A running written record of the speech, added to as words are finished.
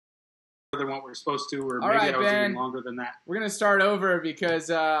than what we're supposed to, or All maybe right, I was Ben, even longer than that. we're going to start over because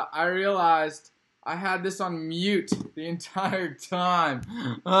I realized I had this on mute the entire time.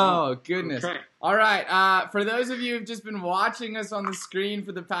 Oh, goodness. Okay. All right, for those of you who've just been watching us on the screen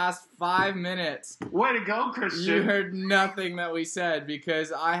for the past 5 minutes, Way to go, Christian. you heard nothing that we said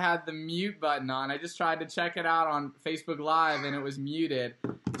because I had the mute button on. I just tried to check it out on Facebook Live, and it was muted.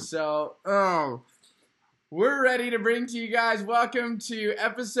 So, we're ready to bring to you guys, welcome to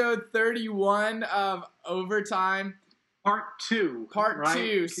episode 31 of Overtime. Part 2. Part right?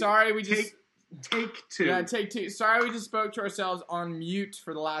 2. Sorry, we just... Take 2. Yeah, take 2. Sorry, we just spoke to ourselves on mute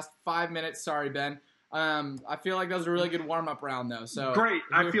for the last 5 minutes. Sorry, Ben. I feel like that was a really good warm-up round, though. So Great.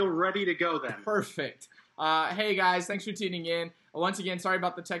 I feel ready to go then. Perfect. Hey, guys, thanks for tuning in. Once again, sorry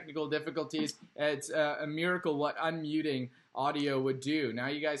about the technical difficulties. It's a miracle what unmuting audio would do. Now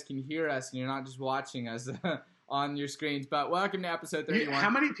you guys can hear us, and you're not just watching us on your screens. But welcome to episode 31. How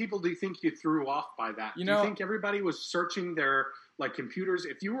many people do you think you threw off by that? Do you think everybody was searching their computers?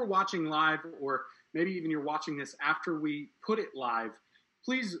 If you were watching live, or maybe even you're watching this after we put it live,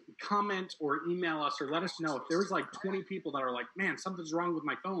 please comment or email us or let us know if there was 20 people that are like, man, something's wrong with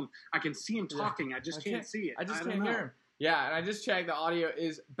my phone. I can see him talking. I just can't see it. I just can't hear him. Yeah, and I just checked. The audio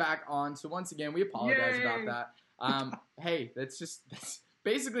is back on. So once again, we apologize about that. Hey, that's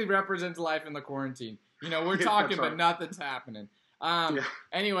basically represents life in the quarantine. We're talking, but nothing's happening.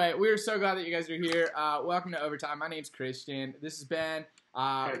 Anyway, we're so glad that you guys are here. Welcome to Overtime. My name's Christian. This is Ben.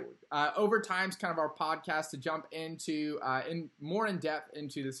 Overtime's kind of our podcast to jump into more in depth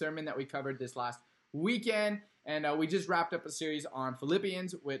into the sermon that we covered this last weekend. And we just wrapped up a series on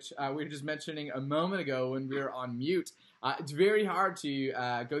Philippians, which we were just mentioning a moment ago when we were on mute. It's very hard to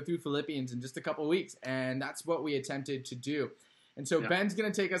go through Philippians in just a couple weeks, and that's what we attempted to do. And so Ben's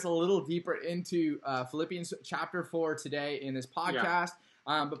going to take us a little deeper into Philippians chapter 4 today in this podcast.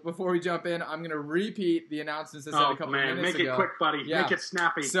 But before we jump in, I'm going to repeat the announcements I said a couple minutes ago. Make it quick, buddy. Yeah. Make it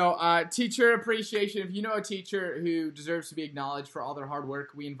snappy. So teacher appreciation. If you know a teacher who deserves to be acknowledged for all their hard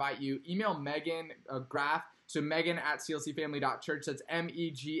work, we invite you. Email Megan Graff. So Megan at clcfamily.church. That's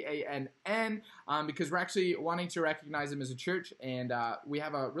MEGANN. Because we're actually wanting to recognize them as a church. And we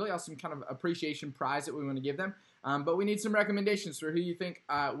have a really awesome kind of appreciation prize that we want to give them. But we need some recommendations for who you think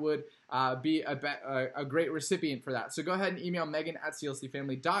would be a great recipient for that. So go ahead and email Megan at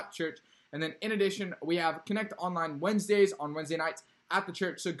clcfamily.church. And then in addition, we have Connect Online Wednesdays on Wednesday nights at the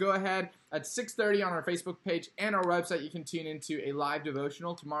church. So go ahead at 6:30 on our Facebook page and our website. You can tune into a live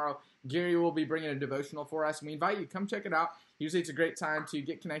devotional. Tomorrow, Gary will be bringing a devotional for us. And we invite you, come check it out. Usually it's a great time to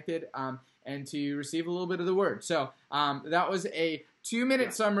get connected and to receive a little bit of the word. So that was a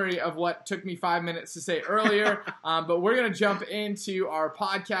 2-minute summary of what took me 5 minutes to say earlier. But we're going to jump into our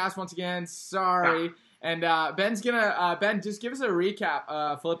podcast once again. Sorry. And Ben's going to, Ben, just give us a recap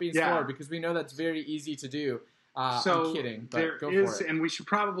of Philippians 4 because we know that's very easy to do. I'm kidding, but go for it. And we should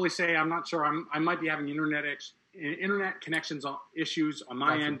probably say, I'm not sure, I might be having internet connections issues on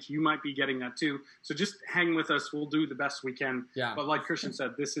my end. You might be getting that too. So just hang with us. We'll do the best we can. Yeah. But like Christian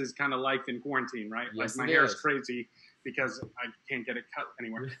said, this is kind of life in quarantine, right? Yes, my hair is crazy because I can't get it cut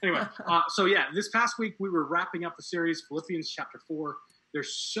anywhere. Anyway, this past week we were wrapping up the series, Philippians chapter 4.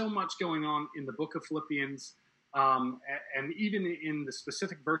 There's so much going on in the book of Philippians. And even in the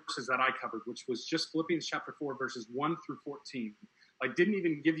specific verses that I covered, which was just Philippians chapter 4, verses 1 through 14. Didn't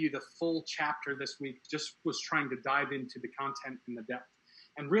even give you the full chapter this week, just was trying to dive into the content and the depth.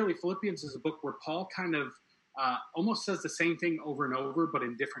 And really, Philippians is a book where Paul kind of almost says the same thing over and over, but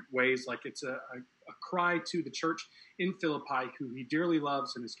in different ways. It's a cry to the church in Philippi, who he dearly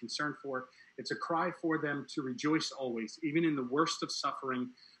loves and is concerned for. It's a cry for them to rejoice always, even in the worst of suffering,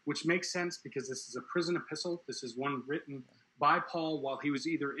 which makes sense because this is a prison epistle. This is one written by Paul while he was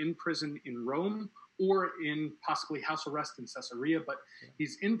either in prison in Rome or in possibly house arrest in Caesarea, but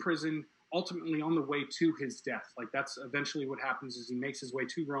he's in prison, ultimately on the way to his death. That's eventually what happens is he makes his way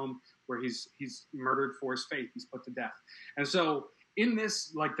to Rome, where he's murdered for his faith. He's put to death. And so in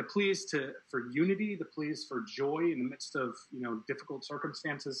this, the plea is for unity, the plea is for joy in the midst of, difficult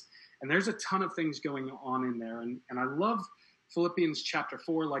circumstances. And there's a ton of things going on in there. And I love Philippians chapter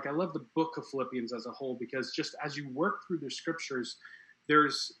 4. I love the book of Philippians as a whole, because just as you work through the scriptures,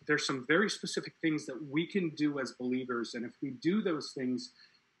 there's some very specific things that we can do as believers. And if we do those things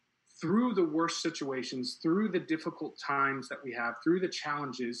through the worst situations, through the difficult times that we have, through the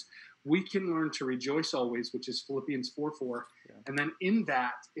challenges, we can learn to rejoice always, which is Philippians 4:4. Yeah. And then in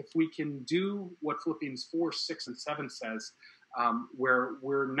that, if we can do what Philippians 4:6 and 7 says, where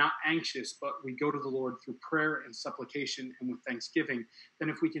we're not anxious, but we go to the Lord through prayer and supplication and with thanksgiving, then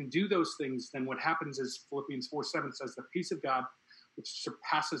if we can do those things, then what happens is Philippians 4:7 says, the peace of God, which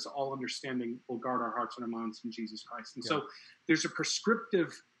surpasses all understanding, will guard our hearts and our minds in Jesus Christ. And so there's a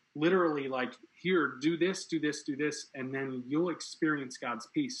prescriptive, literally like, here, do this, and then you'll experience God's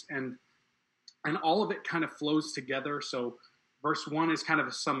peace. And all of it kind of flows together. So verse 1 is kind of a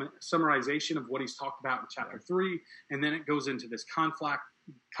summarization of what he's talked about in chapter 3, and then it goes into this conflict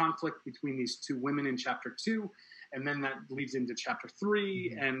between these two women in chapter 2, and then that leads into chapter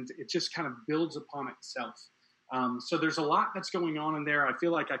 3, and it just kind of builds upon itself. So there's a lot that's going on in there. I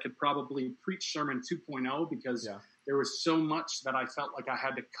feel like I could probably preach Sermon 2.0 because there was so much that I felt like I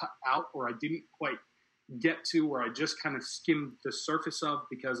had to cut out, or I didn't quite get to, or I just kind of skimmed the surface of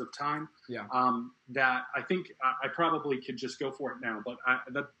because of time. That I think I probably could just go for it now. But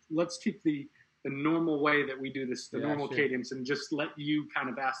let's keep the normal way that we do this, the normal cadence, and just let you kind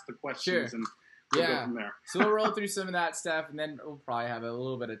of ask the questions and we'll go from there. So we'll roll through some of that stuff, and then we'll probably have a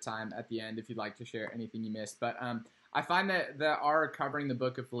little bit of time at the end if you'd like to share anything you missed. But I find that our covering the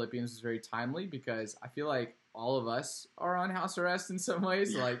book of Philippians is very timely because I feel like all of us are on house arrest in some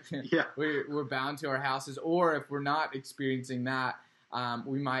ways. Like we're bound to our houses, or if we're not experiencing that,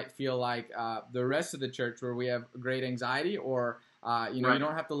 we might feel like the rest of the church where we have great anxiety, or you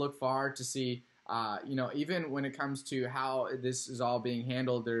don't have to look far to see. Even when it comes to how this is all being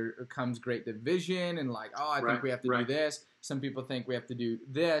handled, there comes great division and like, I think we have to do this. Some people think we have to do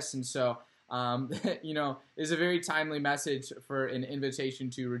this. And so, is a very timely message for an invitation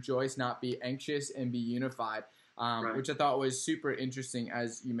to rejoice, not be anxious, and be unified, which I thought was super interesting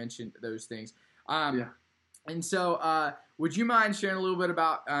as you mentioned those things. And so, would you mind sharing a little bit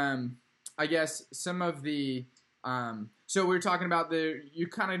about, I guess, some of the so we were talking about you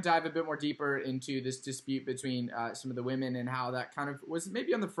kind of dive a bit more deeper into this dispute between some of the women and how that kind of was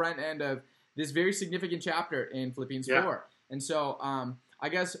maybe on the front end of this very significant chapter in Philippians 4. And so I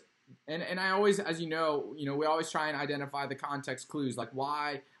guess, and I always, as you know, we always try and identify the context clues, like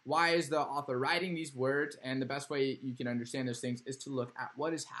why is the author writing these words? And the best way you can understand those things is to look at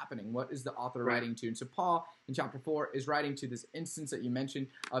what is happening. What is the author writing to? And so Paul in chapter 4 is writing to this instance that you mentioned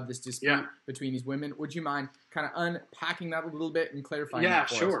of this dispute between these women. Would you mind kind of unpacking that a little bit and clarifying that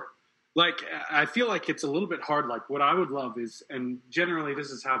for us? Like, I feel like it's a little bit hard. Like, what I would love is, and generally this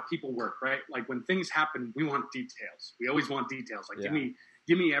is how people work, right? Like, when things happen, we want details. We always want details. Like, give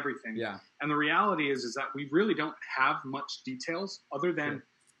me everything. And the reality is that we really don't have much details other than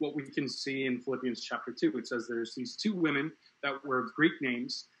what we can see in Philippians chapter 2. It says there's these two women that were of Greek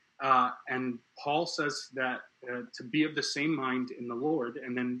names, and Paul says that to be of the same mind in the Lord.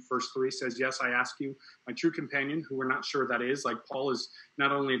 And then verse 3 says, yes, I ask you, my true companion, who we're not sure that is. Like, Paul is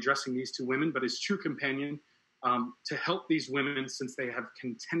not only addressing these two women, but his true companion, to help these women since they have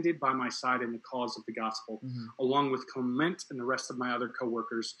contended by my side in the cause of the gospel, along with Clement and the rest of my other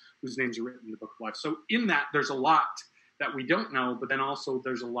co-workers whose names are written in the book of life. So in that, there's a lot that we don't know, but then also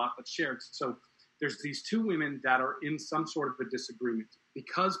there's a lot that's shared. So there's these two women that are in some sort of a disagreement.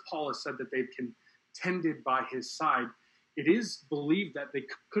 Because Paul has said that they've contended by his side, it is believed that they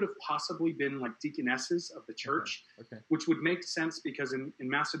could have possibly been like deaconesses of the church, which would make sense because in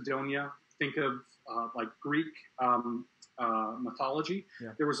Macedonia, think of like Greek mythology,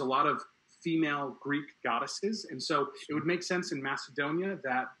 there was a lot of female Greek goddesses. And so it would make sense in Macedonia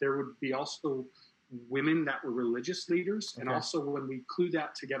that there would be also women that were religious leaders. And also when we clue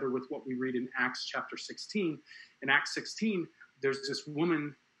that together with what we read in Acts chapter 16, in Acts 16, there's this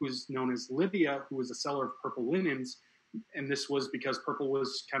woman who's known as Lydia, who was a seller of purple linens. And this was because purple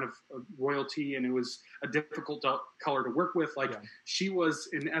was kind of a royalty and it was a difficult color to work with. Like she was,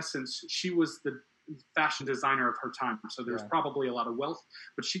 in essence, she was the fashion designer of her time. So there's probably a lot of wealth,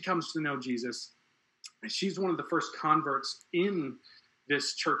 but she comes to know Jesus. And she's one of the first converts in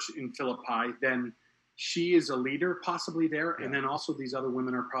this church in Philippi. Then she is a leader possibly there. And then also these other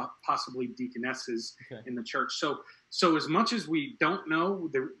women are possibly deaconesses in the church. So as much as we don't know,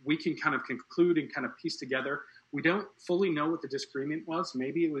 we can kind of conclude and kind of piece together. We don't fully know what the disagreement was.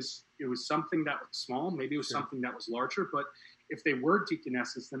 Maybe it was something that was small. Maybe it was something that was larger. But if they were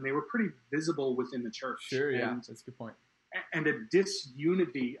deaconesses, then they were pretty visible within the church. That's a good point. And a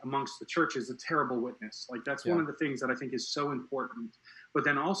disunity amongst the church is a terrible witness. Like that's one of the things that I think is so important. But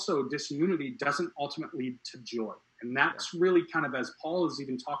then also disunity doesn't ultimately lead to joy. And that's really kind of, as Paul is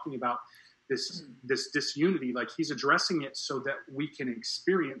even talking about this disunity, like he's addressing it so that we can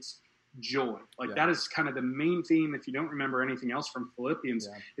experience joy. Like that is kind of the main theme. If you don't remember anything else from Philippians,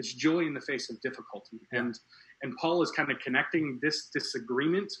 it's joy in the face of difficulty. And Paul is kind of connecting this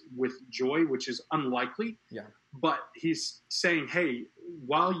disagreement with joy, which is unlikely. But he's saying, hey,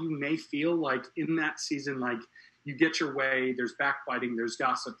 while you may feel like in that season, like you get your way, there's backbiting, there's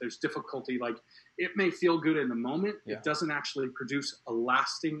gossip, there's difficulty, like it may feel good in the moment. Yeah. It doesn't actually produce a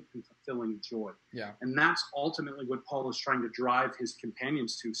lasting and fulfilling joy. Yeah. And that's ultimately what Paul is trying to drive his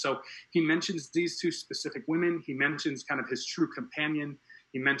companions to. So he mentions these two specific women. He mentions kind of his true companion.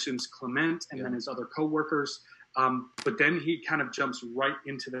 He mentions Clement and then his other co-workers. But then he kind of jumps right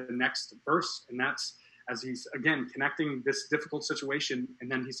into the next verse. And that's as he's, again, connecting this difficult situation.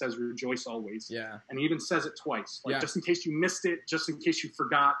 And then he says, rejoice always. Yeah. And he even says it twice. Like, just in case you missed it, just in case you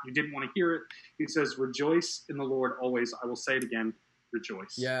forgot, you didn't want to hear it. He says, rejoice in the Lord always. I will say it again.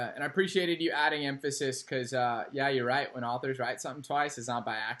 Rejoice. Yeah, and I appreciated you adding emphasis because, you're right. When authors write something twice, it's not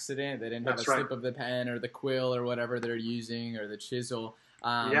by accident. They didn't have a slip of the pen or the quill or whatever they're using or the chisel.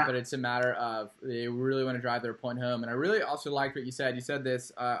 But it's a matter of they really want to drive their point home. And I really also liked what you said. You said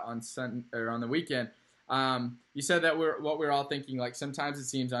this on the weekend. You said that what we're all thinking, like, sometimes it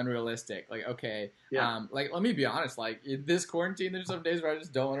seems unrealistic. Like, okay, like, let me be honest. Like, in this quarantine, there's some days where I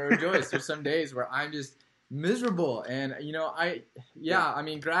just don't want to rejoice. There's some days where I'm just miserable, and I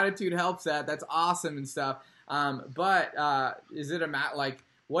mean, gratitude helps that. That's awesome and stuff. But is it like,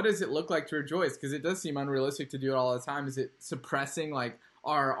 what does it look like to rejoice? Because it does seem unrealistic to do it all the time. Is it suppressing like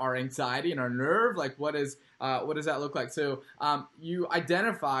our anxiety and our nerve? Like, what does that look like? So you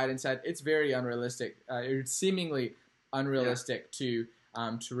identified and said it's very unrealistic. It's seemingly unrealistic to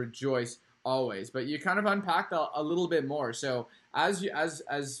rejoice always. But you kind of unpacked a little bit more. So as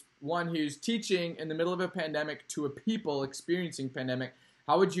one who's teaching in the middle of a pandemic to a people experiencing pandemic,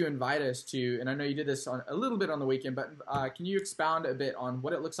 how would you invite us to, and I know you did this a little bit on the weekend, but can you expound a bit on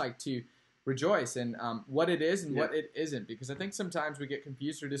what it looks like to rejoice and what it is and what it isn't? Because I think sometimes we get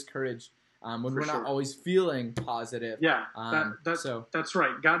confused or discouraged when we're not always feeling positive. Yeah, that's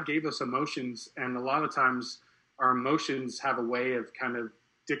right. God gave us emotions, and a lot of times our emotions have a way of kind of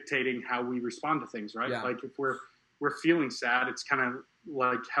dictating how we respond to things, right? Yeah. Like if we're feeling sad, it's kind of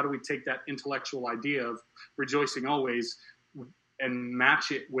like, how do we take that intellectual idea of rejoicing always and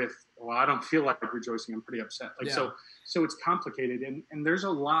match it with, well, I don't feel like rejoicing, I'm pretty upset. Like, so it's complicated. And there's a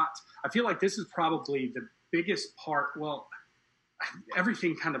lot, I feel like this is probably the biggest part. Well,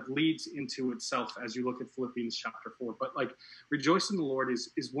 everything kind of leads into itself as you look at Philippians chapter 4, but like, rejoice in the Lord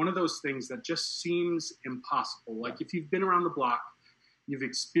is one of those things that just seems impossible. Like if you've been around the block, you've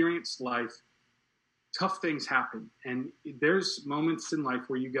experienced life, tough things happen. And there's moments in life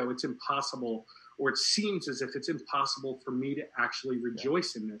where you go, it's impossible, or it seems as if it's impossible for me to actually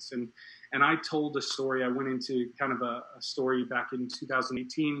rejoice in this. And I told a story. I went into kind of a story back in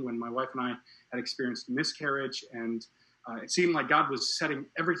 2018 when my wife and I had experienced a miscarriage, and it seemed like God was setting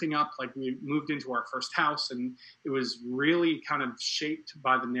everything up. Like we moved into our first house, and it was really kind of shaped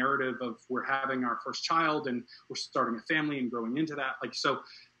by the narrative of we're having our first child and we're starting a family and growing into that. Like, so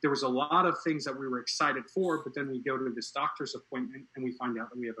there was a lot of things that we were excited for, but then we go to this doctor's appointment and we find out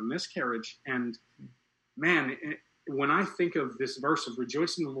that we have a miscarriage. And man, when I think of this verse of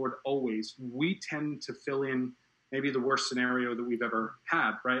rejoice in the Lord always, we tend to fill in maybe the worst scenario that we've ever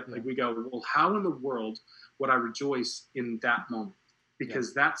had, right? Like we go, well, how in the world would I rejoice in that moment?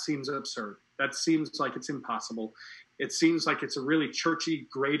 Because that seems absurd. That seems like it's impossible. It seems like it's a really churchy,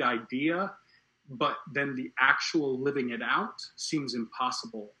 great idea, but then the actual living it out seems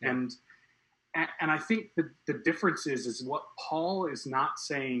impossible. Yeah. And I think the difference is what Paul is not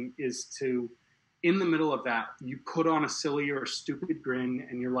saying is to, in the middle of that, you put on a silly or a stupid grin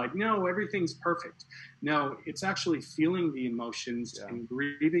and you're like, no, everything's perfect. No, it's actually feeling the emotions and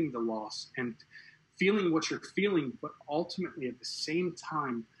grieving the loss and feeling what you're feeling, but ultimately at the same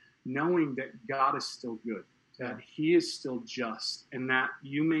time, knowing that God is still good, that he is still just, and that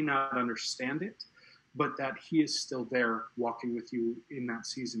you may not understand it, but that he is still there walking with you in that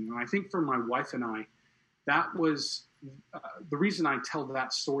season. And I think for my wife and I, that was the reason I tell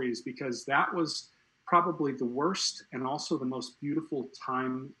that story is because that was probably the worst and also the most beautiful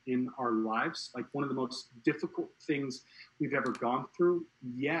time in our lives, like one of the most difficult things we've ever gone through.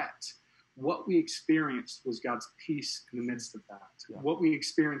 Yet what we experienced was God's peace in the midst of that. Yeah. What we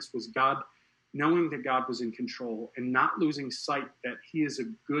experienced was God, knowing that God was in control and not losing sight that he is a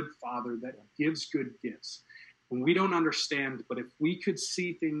good father that gives good gifts. And we don't understand, but if we could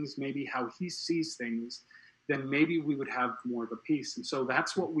see things maybe how he sees things, then maybe we would have more of a peace. And so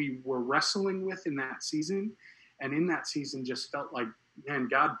that's what we were wrestling with in that season. And in that season just felt like, man,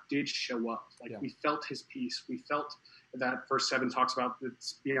 God did show up. Like we felt his peace. We felt that verse 7 talks about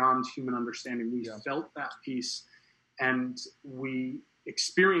it's beyond human understanding. We felt that peace and we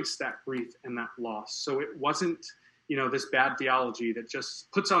experienced that grief and that loss. So it wasn't, this bad theology that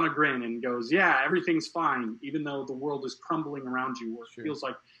just puts on a grin and goes, yeah, everything's fine, even though the world is crumbling around you, or it feels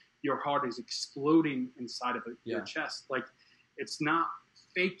like your heart is exploding inside of your chest. Like, it's not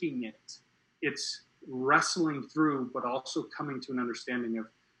faking it. it's wrestling through, but also coming to an understanding of,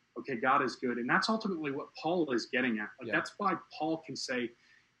 okay, God is good. And that's ultimately what Paul is getting at. Like, that's why Paul can say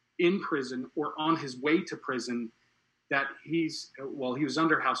in prison or on his way to prison that he was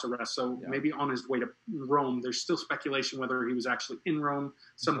under house arrest. So maybe on his way to Rome. There's still speculation whether he was actually in Rome.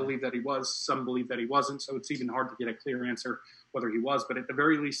 Some believe that he was, some believe that he wasn't. So it's even hard to get a clear answer whether he was, but at the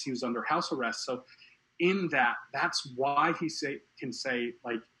very least, he was under house arrest. So in that's why he can say,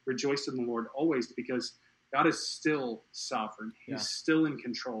 like, rejoice in the Lord always, because God is still sovereign. He's still in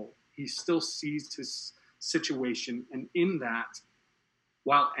control. He still sees his situation. And in that,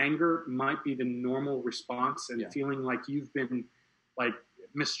 while anger might be the normal response and feeling like you've been like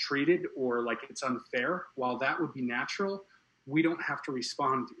mistreated or like it's unfair, while that would be natural, we don't have to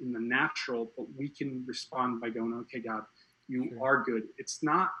respond in the natural, but we can respond by going, okay, God, you are good. It's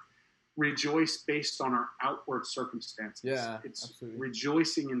not rejoice based on our outward circumstances. It's absolutely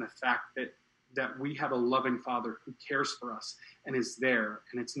rejoicing in the fact that we have a loving Father who cares for us and is there.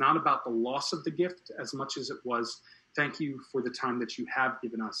 And it's not about the loss of the gift as much as it was, thank you for the time that you have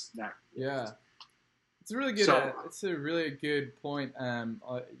given us that gift. Yeah. It's a really good. It's a really good point.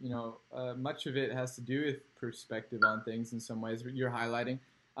 Much of it has to do with perspective on things in some ways. You're highlighting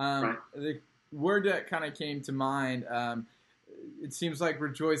the word that kind of came to mind. It seems like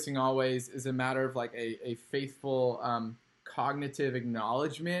rejoicing always is a matter of like a faithful cognitive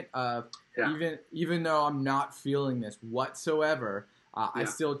acknowledgement of even though I'm not feeling this whatsoever, I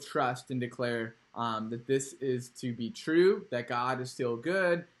still trust and declare that this is to be true, that God is still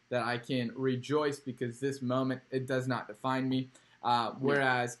good, that I can rejoice because this moment, it does not define me.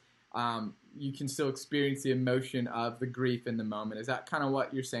 Whereas you can still experience the emotion of the grief in the moment. Is that kind of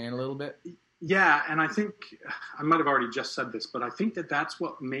what you're saying a little bit? Yeah, and I think I might have already just said this, but I think that's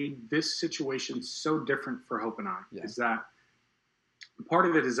what made this situation so different for Hope and I, is that part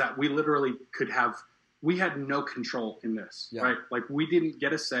of it is that we literally we had no control in this, right? Like, we didn't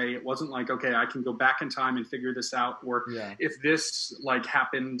get a say. It wasn't like, okay, I can go back in time and figure this out, or if this like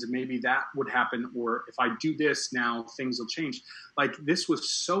happened, maybe that would happen, or if I do this now, things will change. Like, this was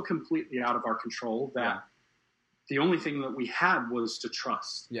so completely out of our control that the only thing that we had was to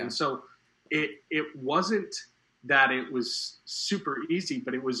trust. And so it wasn't that it was super easy,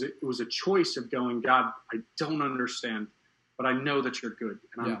 but it was a choice of going, God, I don't understand, but I know that you're good,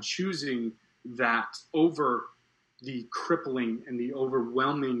 and I'm choosing that over the crippling and the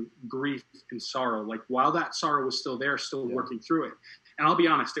overwhelming grief and sorrow. Like, while that sorrow was still there, still working through it. And I'll be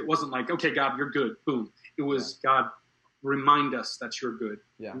honest, it wasn't like, okay, God, you're good, boom. It was, God, remind us that you're good.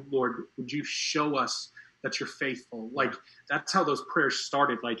 Lord, would you show us that you're faithful? Like, that's how those prayers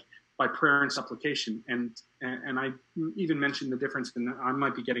started, like by prayer and supplication. And I even mentioned the difference, and I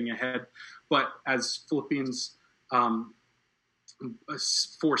might be getting ahead, but as Philippians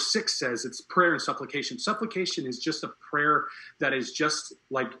 4:6 says, it's prayer and supplication. Supplication is just a prayer that is just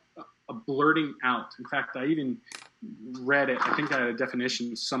like a blurting out. In fact, I even read it. I think I had a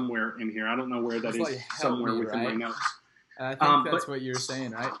definition somewhere in here. I don't know where that is, like, somewhere within my notes. I think that's what you're saying,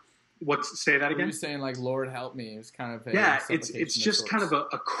 right? Say that again? You're saying, like, Lord, help me. It's kind of it's just kind of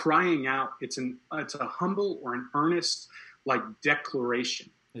a crying out. It's a humble or an earnest, like, declaration.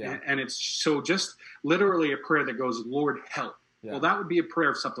 And it's so just literally a prayer that goes, Lord, help. Well, that would be a prayer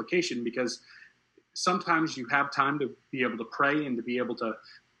of supplication, because sometimes you have time to be able to pray and to be able to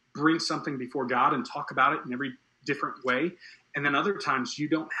bring something before God and talk about it in every different way. And then other times you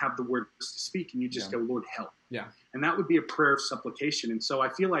don't have the words to speak and you just go, Lord, help. And that would be a prayer of supplication. And so I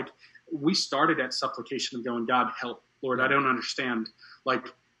feel like we started at supplication of going, God, help. Lord, I don't understand. Like,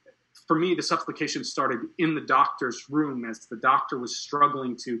 for me, the supplication started in the doctor's room as the doctor was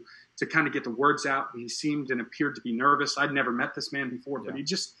struggling to kind of get the words out. And he seemed and appeared to be nervous. I'd never met this man before, but he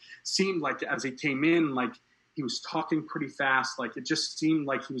just seemed like, as he came in, like he was talking pretty fast. Like, it just seemed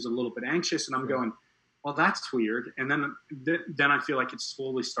like he was a little bit anxious. And I'm going, well, that's weird. And then I feel like it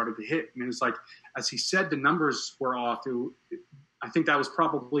slowly started to hit. And it was like, as he said, the numbers were off. I think that was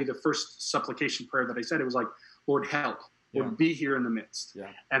probably the first supplication prayer that I said. It was like, Lord, help. Lord, be here in the midst.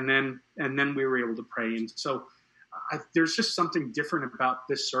 And then we were able to pray. And so there's just something different about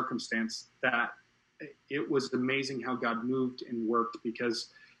this circumstance, that it was amazing how God moved and worked, because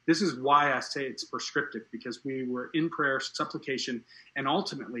this is why I say it's prescriptive, because we were in prayer, supplication, and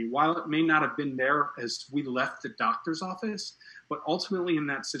ultimately, while it may not have been there as we left the doctor's office, but ultimately in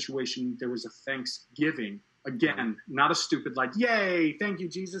that situation, there was a thanksgiving. Again, not a stupid like, yay, thank you,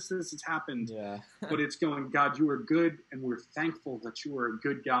 Jesus, this has happened. But it's going, God, you are good, and we're thankful that you are a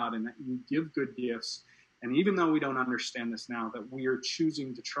good God and that you give good gifts. And even though we don't understand this now, that we are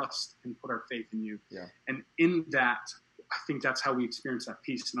choosing to trust and put our faith in you. And in that, I think that's how we experience that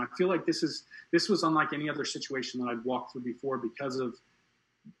peace. And I feel like this was unlike any other situation that I'd walked through before because of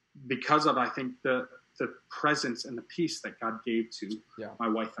I think the presence and the peace that God gave to my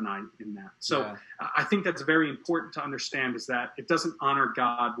wife and I in that. So I think that's very important to understand, is that it doesn't honor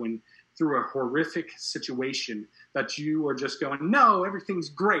God when through a horrific situation that you are just going, no, everything's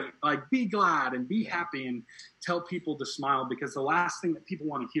great. Like, be glad and be happy and tell people to smile, because the last thing that people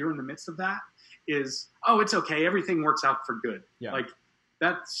want to hear in the midst of that is, oh, it's okay, everything works out for good. Yeah. Like,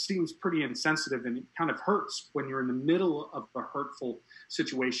 that seems pretty insensitive, and it kind of hurts when you're in the middle of a hurtful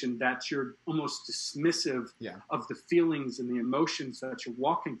situation that you're almost dismissive of the feelings and the emotions that you're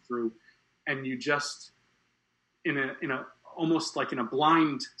walking through, and you just in a almost like in a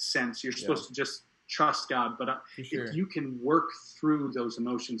blind sense, you're supposed to just trust God. But if you can work through those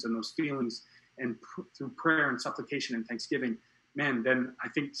emotions and those feelings and through prayer and supplication and thanksgiving, man, then I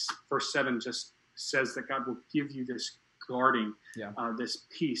think verse 7 just says that God will give you this guarding, this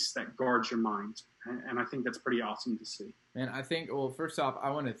peace that guards your mind. And I think that's pretty awesome to see. And I think, well, first off, I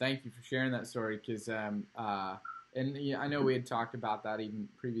want to thank you for sharing that story, because and I know we had talked about that even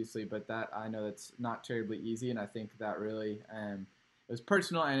previously, but that I know that's not terribly easy, and I think that really it was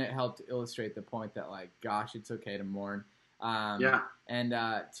personal, and it helped illustrate the point that, like, gosh, it's okay to mourn. And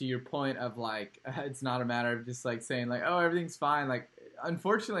to your point of, like, it's not a matter of just, like, saying, like, oh, everything's fine. Like,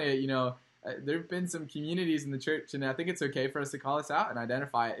 unfortunately, there have been some communities in the church, and I think it's okay for us to call this out and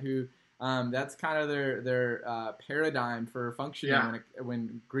identify it, who that's kind of their paradigm for functioning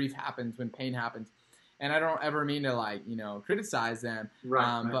when grief happens, when pain happens. And I don't ever mean to, like, criticize them,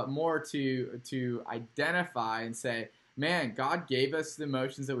 but more to identify and say, man, God gave us the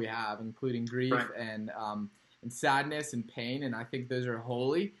emotions that we have, including grief and sadness and pain. And I think those are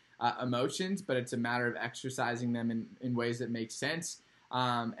holy emotions, but it's a matter of exercising them in ways that make sense.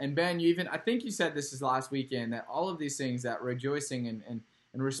 And Ben, I think you said this is last weekend, that all of these things, that rejoicing and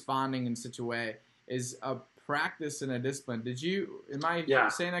responding in such a way, is a practice and a discipline. Am I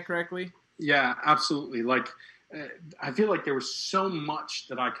saying that correctly? Yeah, absolutely. Like, I feel like there was so much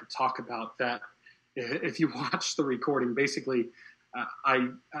that I could talk about that if you watch the recording, basically,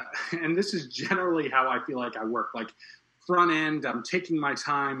 and this is generally how I feel like I work. Like, front end, I'm taking my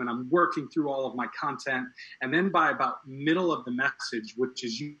time and I'm working through all of my content. And then by about middle of the message, which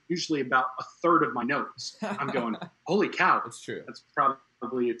is usually about a third of my notes, I'm going, holy cow. That's true. That's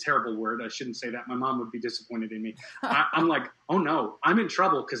probably a terrible word. I shouldn't say that. My mom would be disappointed in me. I'm like, oh no, I'm in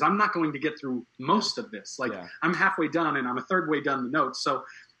trouble, because I'm not going to get through most of this. Like, I'm halfway done and I'm a third way done the notes. So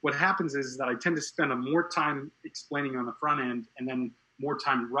what happens is that I tend to spend more time explaining on the front end and then more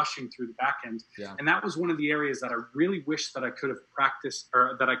time rushing through the back end. And that was one of the areas that I really wish that I could have practiced,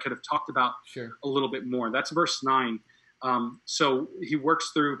 or that I could have talked about a little bit more. That's verse 9. So he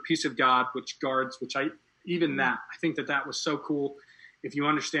works through peace of God, which guards, I think that was so cool. If you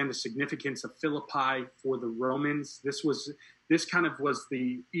understand the significance of Philippi for the Romans, this kind of was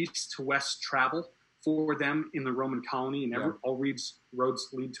the east to west travel for them in the Roman colony, and all roads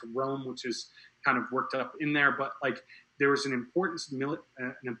lead to Rome, which is kind of worked up in there. But, like, there was an important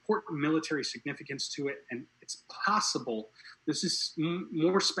military significance to it, and it's possible, this is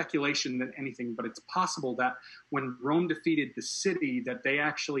more speculation than anything, but it's possible that when Rome defeated the city, that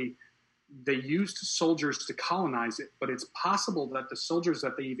they used soldiers to colonize it, but it's possible that the soldiers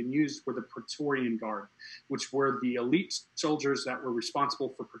that they even used were the Praetorian Guard, which were the elite soldiers that were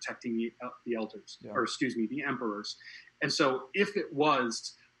responsible for protecting the elders, the emperors. And so if it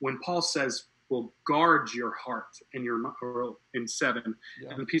was, when Paul says, will guard your heart and in 7,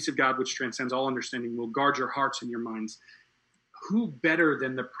 and the peace of God, which transcends all understanding, will guard your hearts and your minds. Who better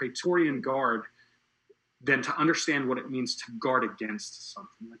than the Praetorian Guard than to understand what it means to guard against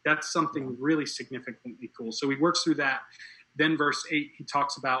something? Like, that's something really significantly cool. So he works through that. Then verse 8, he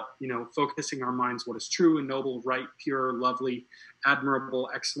talks about, focusing our minds what is true and noble, right, pure, lovely, admirable,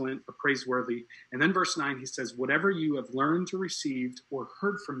 excellent, or praiseworthy. And then verse 9, he says, whatever you have learned or received or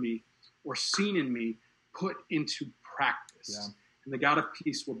heard from me or seen in me, put into practice. And the God of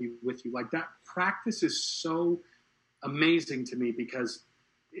peace will be with you. Like, that practice is so amazing to me, because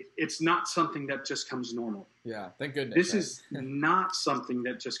it's not something that just comes normally. Yeah, thank goodness. This is not something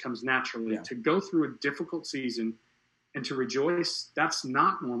that just comes naturally. To go through a difficult season and to rejoice, that's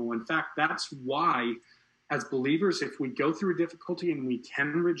not normal. In fact, that's why, as believers, if we go through a difficulty and we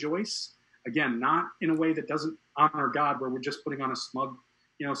can rejoice, again, not in a way that doesn't honor God, where we're just putting on a smug,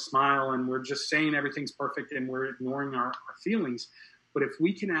 smile, and we're just saying everything's perfect and we're ignoring our feelings. But if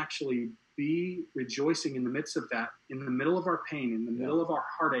we can actually be rejoicing in the midst of that, in the middle of our pain, in the middle of our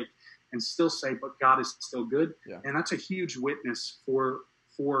heartache, and still say, but God is still good. And that's a huge witness for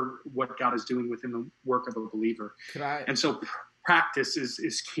for what God is doing within the work of a believer. And so practice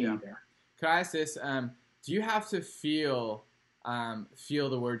is key there. Could I ask this? Do you have to feel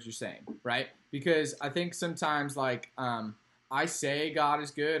the words you're saying, right? Because I think sometimes, like, I say God is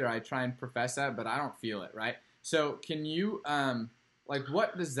good, or I try and profess that, but I don't feel it, right? So can you, like,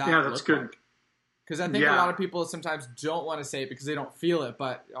 what does that look like? Because I think a lot of people sometimes don't want to say it because they don't feel it,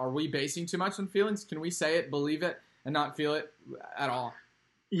 but are we basing too much on feelings? Can we say it, believe it, and not feel it at all?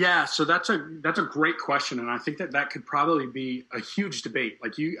 Yeah, so that's a great question, and I think that could probably be a huge debate.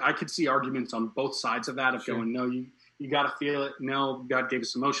 Like I could see arguments on both sides of that of going, no, you got to feel it. No, God gave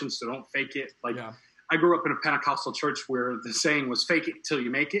us emotions, so don't fake it. Like I grew up in a Pentecostal church where the saying was "fake it till you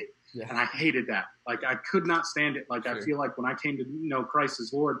make it," and I hated that. Like I could not stand it. Like I feel like when I came to know Christ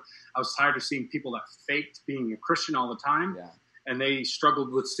as Lord, I was tired of seeing people that faked being a Christian all the time, and they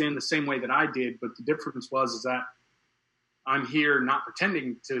struggled with sin the same way that I did. But the difference is that I'm here not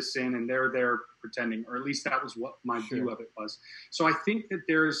pretending to sin, and they're there pretending, or at least that was what my view of it was. So I think that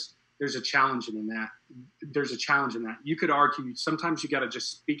there's a challenge in that. There's a challenge in that. You could argue sometimes you got to just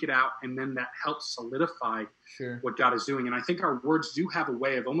speak it out, and then that helps solidify what God is doing. And I think our words do have a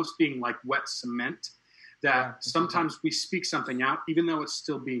way of almost being like wet cement, that sometimes we speak something out, even though it's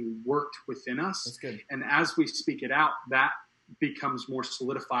still being worked within us. That's good. And as we speak it out, that becomes more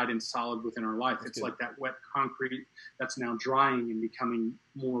solidified and solid within our life. It's like that wet concrete that's now drying and becoming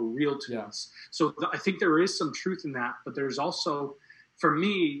more real to us. So I think there is some truth in that, but there's also, for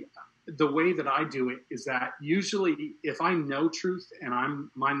me, the way that I do it is that usually if I know truth and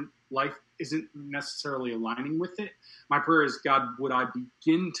my life isn't necessarily aligning with it, my prayer is, God, would I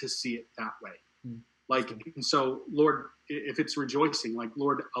begin to see it that way? Like, and so, Lord, if it's rejoicing, like,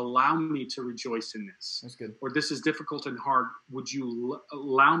 Lord, allow me to rejoice in this. That's good. Or this is difficult and hard. Would you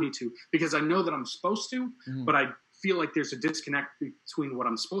allow me to? Because I know that I'm supposed to, but I feel like there's a disconnect between what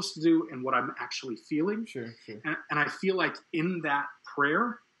I'm supposed to do and what I'm actually feeling. And I feel like in that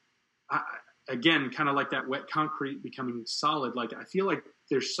prayer, again, kind of like that wet concrete becoming solid, like I feel like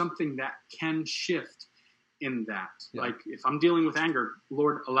there's something that can shift in that. Like if I'm dealing with anger,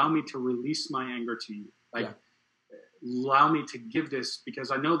 Lord, allow me to release my anger to you. Like allow me to give this,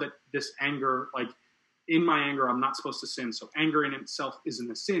 because I know that this anger, like in my anger, I'm not supposed to sin. So anger in itself isn't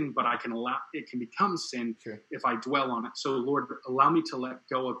a sin, but it can become sin if I dwell on it. So Lord, allow me to let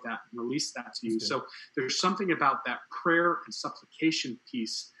go of that and release that to you. So there's something about that prayer and supplication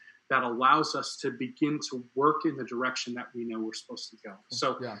piece that allows us to begin to work in the direction that we know we're supposed to go.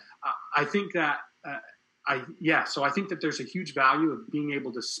 So I think that, so I think that there's a huge value of being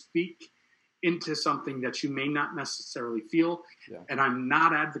able to speak into something that you may not necessarily feel. And I'm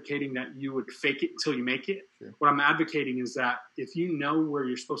not advocating that you would fake it until you make it. What I'm advocating is that if you know where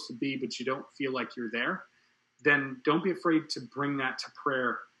you're supposed to be, but you don't feel like you're there, then don't be afraid to bring that to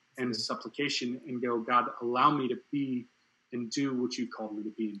prayer and supplication and go, God, allow me to be and do what you called me to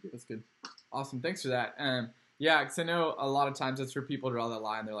be and do. That's good. Awesome. Thanks for that. Because I know a lot of times that's where people draw that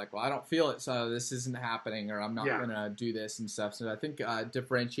line. They're like, well, I don't feel it, so this isn't happening, or I'm not going to do this and stuff. So I think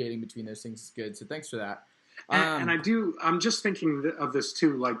differentiating between those things is good. So thanks for that. And I'm just thinking of this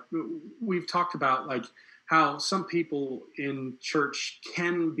too. Like we've talked about like how some people in church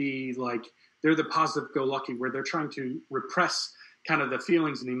can be like, they're the positive go lucky, where they're trying to repress kind of the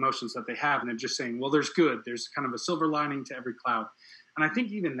feelings and the emotions that they have. And they're just saying, well, there's good. There's kind of a silver lining to every cloud. And I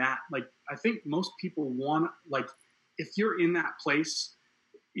think even that, like, I think most people want, like, if you're in that place,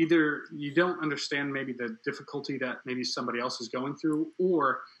 either you don't understand maybe the difficulty that maybe somebody else is going through,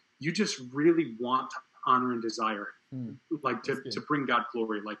 or you just really want to honor and desire, like to bring God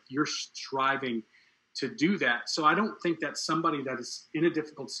glory. Like you're striving to do that. So I don't think that somebody that is in a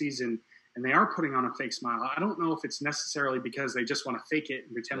difficult season and they are putting on a fake smile, I don't know if it's necessarily because they just want to fake it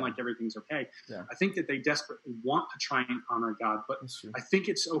and pretend like everything's okay. I think that they desperately want to try and honor God, but I think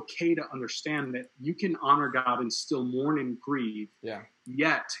it's okay to understand that you can honor God and still mourn and grieve,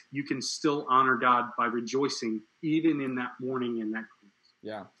 yet you can still honor God by rejoicing even in that mourning and that grief.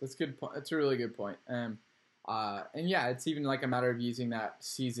 Yeah, that's good. That's a really good point. And it's even like a matter of using that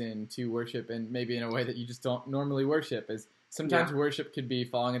season to worship, and maybe in a way that you just don't normally worship. Is sometimes worship could be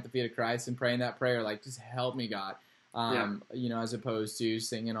falling at the feet of Christ and praying that prayer, like, just help me, God, as opposed to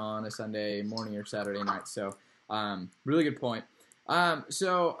singing on a Sunday morning or Saturday night. So really good point.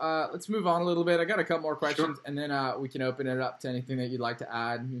 So let's move on a little bit. I got a couple more questions, and then we can open it up to anything that you'd like to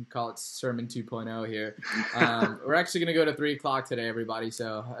add. You can call it Sermon 2.0 here. We're actually going to go to 3 o'clock today, everybody.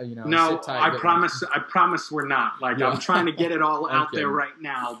 So, no, sit tight. I promise we're not. Like, I'm trying to get it all out there right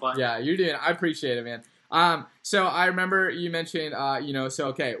now. But yeah, you're doing it. I appreciate it, man. So I remember you mentioned,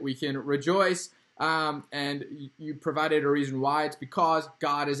 we can rejoice And you provided a reason why. It's because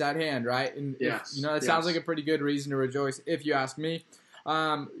God is at hand, right? And yes, it sounds like a pretty good reason to rejoice, if you ask me.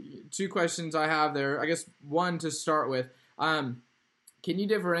 Two questions I have there. I guess one to start with. Can you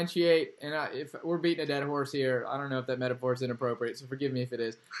differentiate, and if we're beating a dead horse here, I don't know if that metaphor is inappropriate, so forgive me if it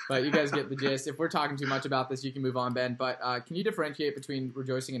is, but you guys get the gist. If we're talking too much about this, you can move on, Ben. But can you differentiate between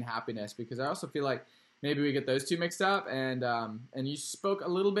rejoicing and happiness? Because I also feel like maybe we get those two mixed up, and you spoke a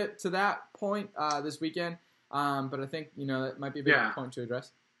little bit to that point this weekend, but I think, that might be a big point to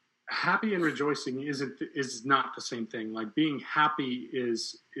address. Happy and rejoicing is not the same thing. Like, being happy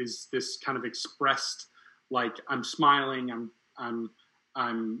is this kind of expressed, like, I'm smiling, I'm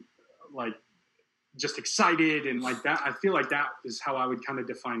like just excited and like that. I feel like that is how I would kind of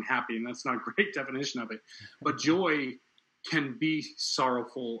define happy, and that's not a great definition of it. But joy can be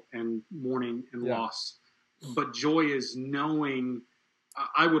sorrowful and mourning and loss. But joy is knowing,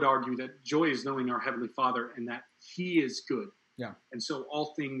 I would argue that joy is knowing our Heavenly Father and that He is good. Yeah. And so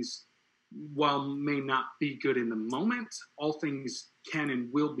all things, while may not be good in the moment, all things can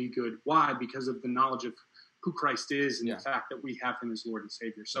and will be good. Why? Because of the knowledge of who Christ is and the fact that we have Him as Lord and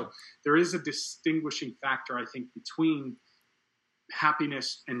Savior. So there is a distinguishing factor, I think, between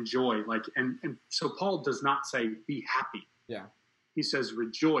happiness and joy. Like, and so Paul does not say be happy. Yeah. He says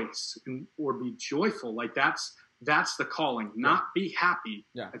rejoice or be joyful. Like, that's the calling, not be happy.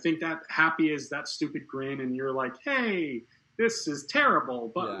 Yeah. I think that happy is that stupid grin and you're like, hey, this is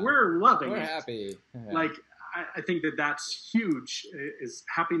terrible, but we're loving it. We're happy. Yeah. Like, I think that's huge. Is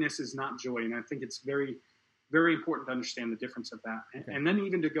happiness is not joy. And I think it's very, very important to understand the difference of that. Okay. And then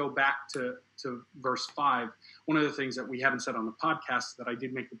even to go back to verse 5, one of the things that we haven't said on the podcast that I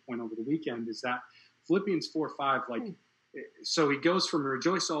did make the point over the weekend is that Philippians 4:5, like, so he goes from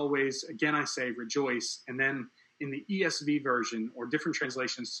rejoice always, again I say rejoice, and then in the ESV version, or different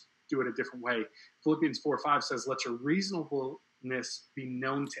translations do it a different way, Philippians 4:5 says, let your reasonableness be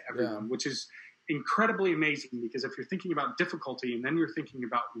known to everyone, which is incredibly amazing, because if you're thinking about difficulty and then you're thinking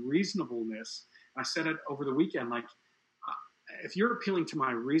about reasonableness, I said it over the weekend, like, if you're appealing to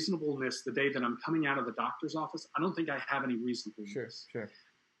my reasonableness the day that I'm coming out of the doctor's office, I don't think I have any reasonableness. Sure.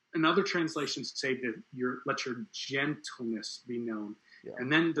 And other translations say that let your gentleness be known. Yeah. And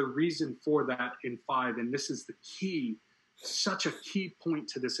then the reason for that in 5, and this is the key, such a key point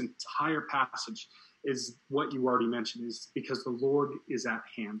to this entire passage, is what you already mentioned, is because the Lord is at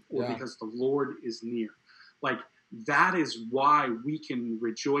hand, or because the Lord is near. Like, that is why we can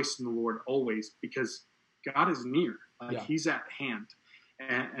rejoice in the Lord always, because God is near. Like, He's at hand.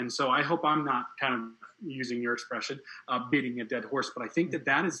 And so I hope I'm not kind of using your expression, beating a dead horse, but I think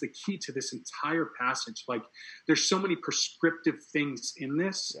that is the key to this entire passage. Like, there's so many prescriptive things in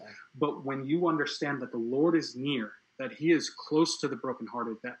this, but when you understand that the Lord is near, that He is close to the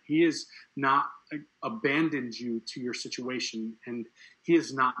brokenhearted, that He has not abandoned you to your situation, and He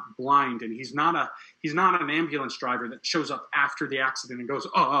is not blind, and He's not an ambulance driver that shows up after the accident and goes,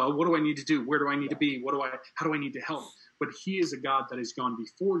 what do I need to do? Where do I need to be? How do I need to help? But He is a God that has gone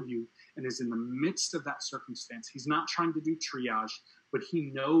before you and is in the midst of that circumstance. He's not trying to do triage, but He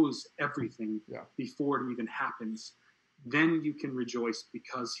knows everything before it even happens. Then you can rejoice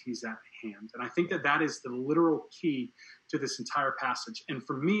because He's at hand. And I think that is the literal key to this entire passage. And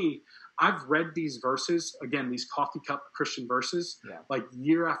for me, I've read these verses, again, these coffee cup Christian verses, like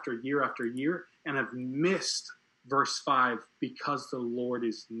year after year after year, and I've missed verse 5 because the Lord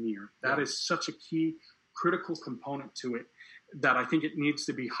is near. That is such a key, critical component to it that I think it needs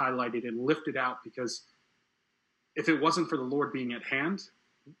to be highlighted and lifted out, because if it wasn't for the Lord being at hand,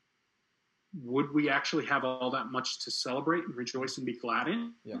 would we actually have all that much to celebrate and rejoice and be glad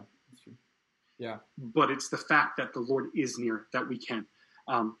in? Yeah, that's true. Yeah. But it's the fact that the Lord is near that we can.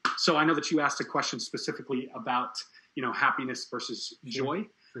 So I know that you asked a question specifically about, happiness versus joy,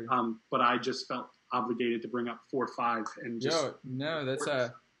 but I just felt obligated to bring up 4:5 and just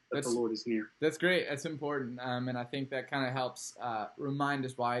the Lord is near. That's great. That's important. And I think that kind of helps remind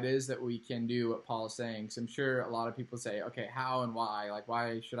us why it is that we can do what Paul is saying. So I'm sure a lot of people say, okay, how and why? Like,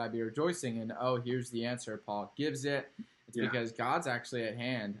 why should I be rejoicing? And, here's the answer. Paul gives it. It's because God's actually at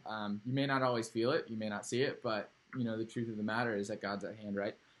hand. You may not always feel it. You may not see it. But, the truth of the matter is that God's at hand,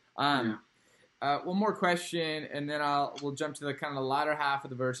 right? One more question, and then we'll jump to the kind of the latter half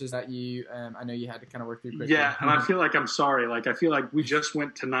of the verses that you, I know you had to kind of work through quickly. Yeah, and I feel like I'm sorry. Like, I feel like we just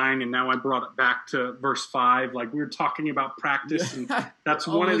went to 9, and now I brought it back to verse 5. Like, we were talking about practice, and that's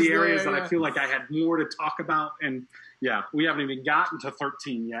one of the areas that I feel like I had more to talk about. And, we haven't even gotten to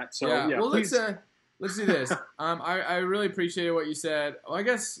 13 yet. So, well, please. Let's do this. I really appreciated what you said. Well, I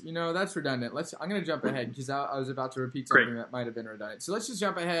guess, that's redundant. I'm going to jump ahead because I was about to repeat something that might have been redundant. So let's just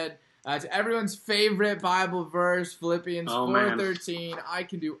jump ahead. It's everyone's favorite Bible verse, Philippians 4:13. I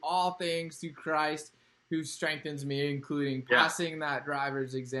can do all things through Christ who strengthens me, including passing that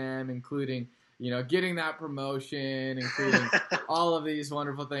driver's exam, including, getting that promotion, including all of these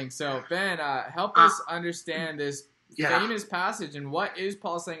wonderful things. So, Ben, help us understand this famous passage, and what is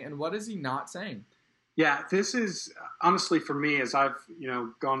Paul saying, and what is he not saying? Yeah, this is, honestly, for me, as I've,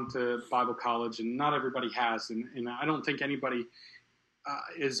 gone to Bible college, and not everybody has, and I don't think anybody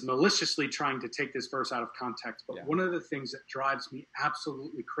is maliciously trying to take this verse out of context. But one of the things that drives me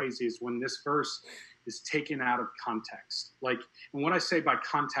absolutely crazy is when this verse is taken out of context. And what I say by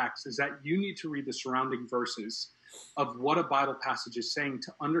context is that you need to read the surrounding verses of what a Bible passage is saying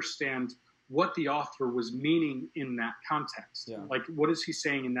to understand what the author was meaning in that context. Yeah. What is he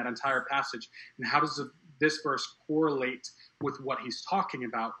saying in that entire passage? And how does this verse correlate with what he's talking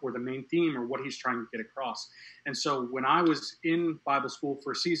about, or the main theme, or what he's trying to get across? And so when I was in Bible school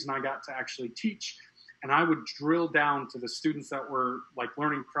for a season, I got to actually teach, and I would drill down to the students that were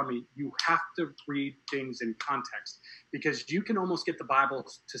learning from me. You have to read things in context, because you can almost get the Bible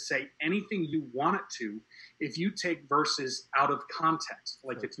to say anything you want it to if you take verses out of context.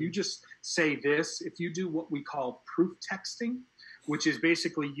 If you just say this, if you do what we call proof texting, which is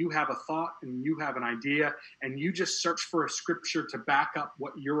basically you have a thought and you have an idea and you just search for a scripture to back up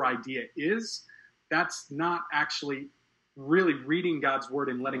what your idea is, that's not actually really reading God's word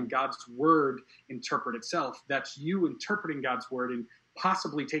and letting God's word interpret itself. That's you interpreting God's word and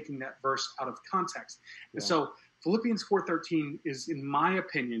possibly taking that verse out of context. Yeah. And so Philippians 4:13 is, in my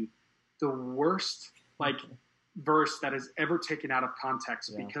opinion, the worst verse that is ever taken out of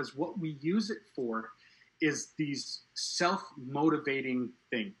context, because what we use it for is these self-motivating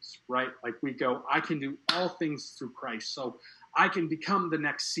things, right? We go, I can do all things through Christ. So I can become the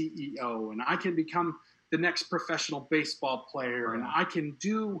next CEO, and I can become the next professional baseball player, and I can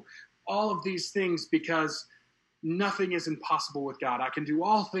do all of these things because nothing is impossible with God. I can do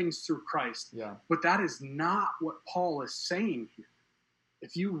all things through Christ. Yeah. But that is not what Paul is saying here.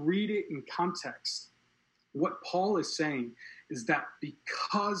 If you read it in context, what Paul is saying is that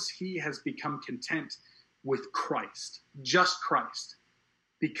because he has become content with Christ, just Christ,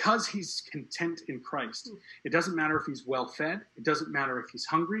 because he's content in Christ, it doesn't matter if he's well-fed. It doesn't matter if he's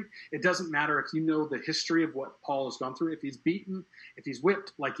hungry. It doesn't matter if you know the history of what Paul has gone through, if he's beaten, if he's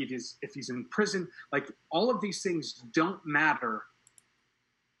whipped, if he's in prison. All of these things don't matter.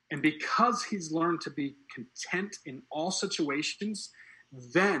 And because he's learned to be content in all situations,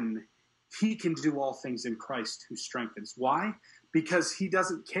 then he can do all things in Christ who strengthens. Why? Because he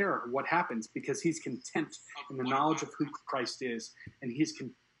doesn't care what happens, because he's content in the knowledge of who Christ is, and he's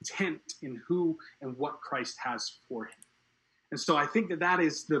content in who and what Christ has for him. And so I think that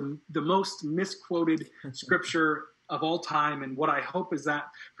is the most misquoted scripture of all time. And what I hope is that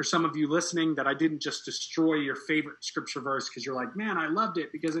for some of you listening, that I didn't just destroy your favorite scripture verse because you're like, man, I loved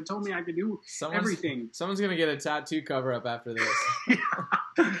it because it told me I could do everything. Someone's going to get a tattoo cover up after this.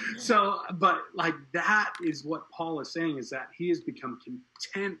 So, but that is what Paul is saying, is that he has become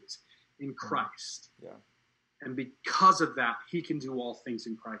content in Christ. Yeah. And because of that, he can do all things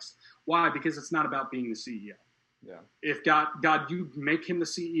in Christ. Why? Because it's not about being the CEO. Yeah. If God, you make him the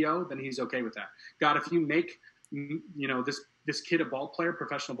CEO, then he's okay with that. God, if you make this kid a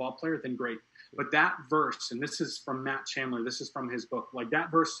professional ball player, then great. But that verse, and this is from Matt Chandler, this is from his book,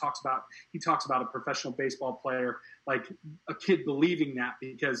 that verse talks about a professional baseball player, a kid believing that,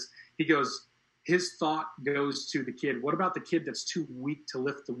 because he goes, his thought goes to the kid, what about the kid that's too weak to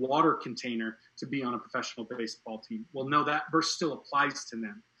lift the water container to be on a professional baseball team? Well, no, that verse still applies to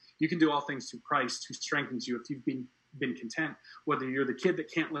them. You can do all things through Christ who strengthens you if you've been content, whether you're the kid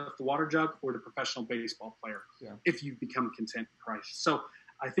that can't lift the water jug or the professional baseball player, if you've become content in Christ. So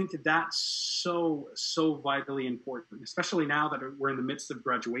I think that's so vitally important, especially now that we're in the midst of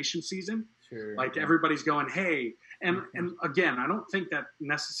graduation season. Sure, everybody's going, hey, and again, I don't think that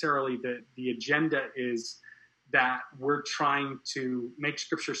necessarily the agenda is that we're trying to make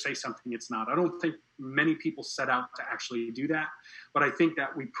Scripture say something it's not. I don't think many people set out to actually do that, but I think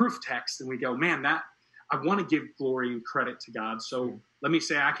that we proof text and we go, man, that I want to give glory and credit to God. So let me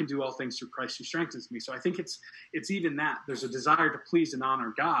say I can do all things through Christ who strengthens me. So I think it's even that. There's a desire to please and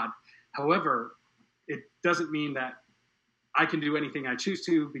honor God. However, it doesn't mean that I can do anything I choose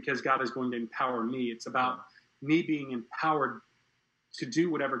to because God is going to empower me. It's about me being empowered to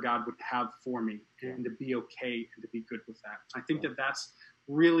do whatever God would have for me and to be okay and to be good with that. I think that that's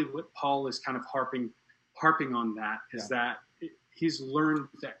really what Paul is kind of harping on, that is that he's learned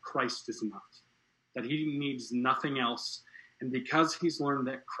that Christ is enough, that he needs nothing else. And because he's learned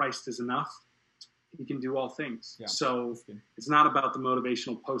that Christ is enough, he can do all things. Yeah, so it's not about the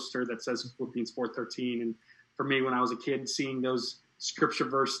motivational poster that says Philippians 4:13. And for me, when I was a kid, seeing that scripture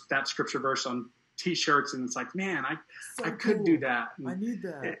verse on T-shirts, and it's like, man, I could do that. And I need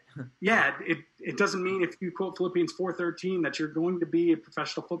that. It doesn't mean if you quote Philippians 4:13 that you're going to be a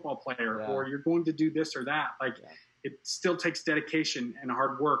professional football player or you're going to do this or that. Like, it still takes dedication and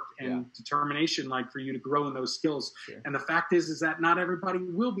hard work and determination, like, for you to grow in those skills. Sure. And the fact is that not everybody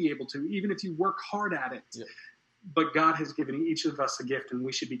will be able to, even if you work hard at it. Yeah. But God has given each of us a gift, and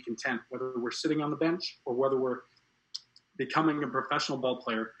we should be content, whether we're sitting on the bench or whether we're becoming a professional ball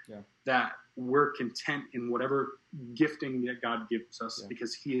player, that we're content in whatever gifting that God gives us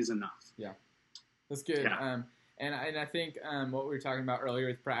because he is enough. Yeah, that's good. Yeah. And I think what we were talking about earlier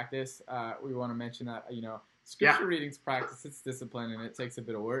with practice, we want to mention that, scripture reading's practice, it's discipline, and it takes a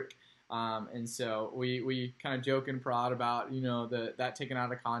bit of work. And so we kind of joke and prod about, that taken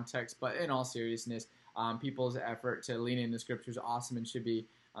out of context, but in all seriousness, people's effort to lean into scripture is awesome and should be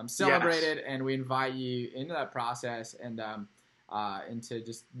celebrated. Yes. And we invite you into that process and into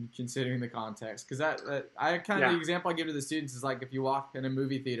just considering the context. Because the example I give to the students is like if you walk in a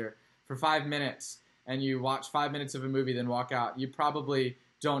movie theater for 5 minutes and you watch 5 minutes of a movie, then walk out, you probably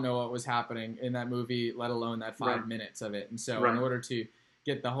don't know what was happening in that movie, let alone that 5 minutes of it. And so in order to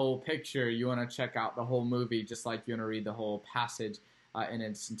get the whole picture, you want to check out the whole movie, just like you want to read the whole passage in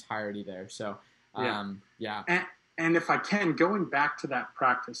its entirety there. So, And if I can, going back to that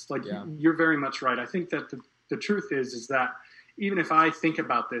practice, you're very much right. I think that the truth is that even if I think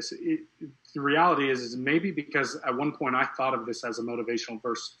about this, the reality is maybe because at one point I thought of this as a motivational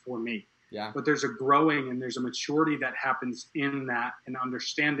verse for me. Yeah. But there's a growing and there's a maturity that happens in that, and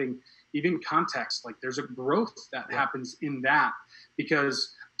understanding even context. Like, there's a growth that happens in that,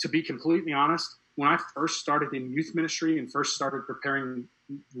 because to be completely honest, when I first started in youth ministry and first started preparing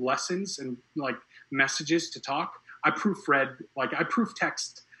lessons and like messages to talk, I proof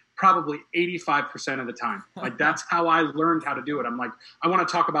text probably 85% of the time. Like, that's how I learned how to do it. I'm like, I want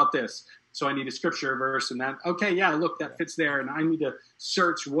to talk about this, so I need a scripture verse and that. Okay, yeah, look, that fits there. And I need to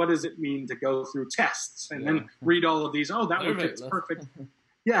search, what does it mean to go through tests and then read all of these. Oh, that one fits perfect.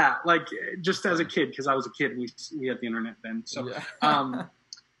 Yeah, like just as a kid, because I was a kid, we had the internet then. So,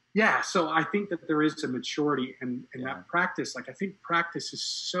 so I think that there is a maturity and that practice. Like, I think practice is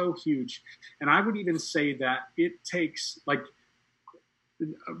so huge. And I would even say that it takes, like,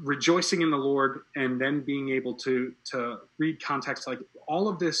 rejoicing in the Lord and then being able to read context. Like, all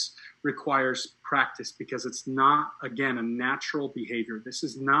of this requires practice, because it's not, again, a natural behavior. This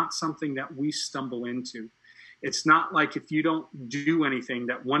is not something that we stumble into. It's not like if you don't do anything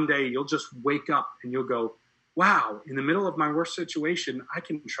that one day you'll just wake up and you'll go, wow, in the middle of my worst situation, I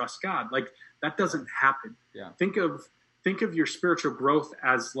can trust God. Like, that doesn't happen. Yeah. Think of your spiritual growth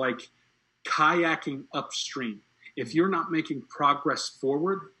as like kayaking upstream. If you're not making progress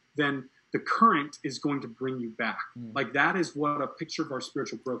forward, then the current is going to bring you back. Like, that is what a picture of our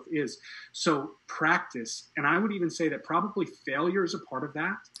spiritual growth is. So practice, and I would even say that probably failure is a part of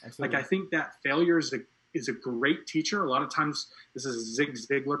that. Absolutely. Like, I think that failure is a great teacher. A lot of times, this is a Zig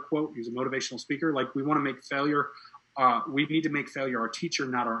Ziglar quote. He's a motivational speaker. Like, we want to make failure. We need to make failure our teacher,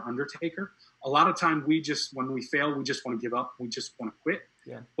 not our undertaker. A lot of time, when we fail, we just want to give up. We just want to quit.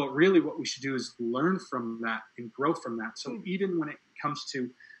 Yeah. But really what we should do is learn from that and grow from that. So even when it comes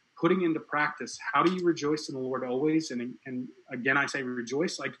to putting into practice, how do you rejoice in the Lord always? And again, I say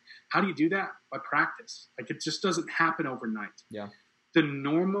rejoice. Like, how do you do that? By practice. Like, it just doesn't happen overnight. Yeah. The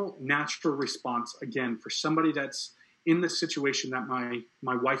normal, natural response, again, for somebody that's in the situation that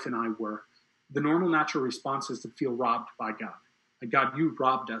my wife and I were, the normal, natural response is to feel robbed by God. Like, God, you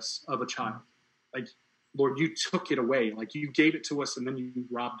robbed us of a child. Like, Lord, you took it away. Like, you gave it to us and then you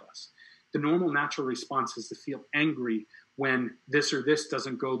robbed us. The normal, natural response is to feel angry when this or this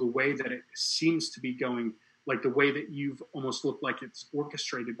doesn't go the way that it seems to be going, like the way that you've almost looked like it's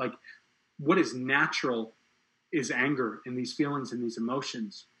orchestrated. Like, what is natural is anger and these feelings and these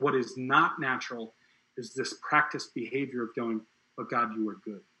emotions. What is not natural is this practiced behavior of going, but God, you are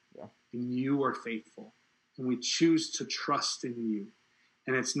good. Yeah. And you are faithful. And we choose to trust in you.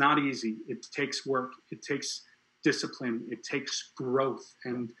 And it's not easy. It takes work. It takes discipline. It takes growth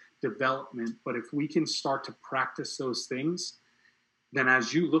and development. But if we can start to practice those things, then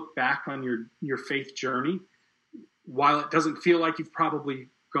as you look back on your faith journey, while it doesn't feel like you've probably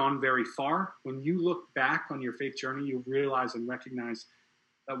gone very far, when you look back on your faith journey, you'll realize and recognize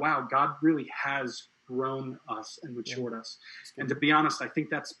that, wow, God really has grown us and matured us. And to be honest, I think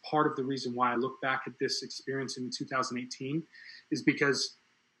that's part of the reason why I look back at this experience in 2018 is because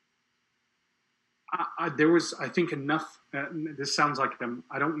there was, I think, enough. This sounds like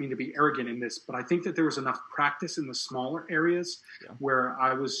I don't mean to be arrogant in this, but I think that there was enough practice in the smaller areas where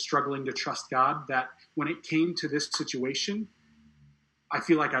I was struggling to trust God, that when it came to this situation, I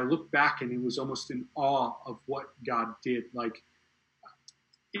feel like I look back and it was almost in awe of what God did. Like,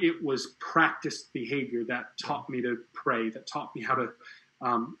 it was practiced behavior that taught me to pray, that taught me how to,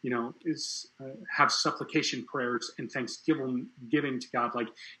 have supplication prayers and thanksgiving to God. Like,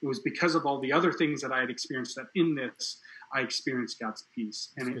 it was because of all the other things that I had experienced that in this, I experienced God's peace.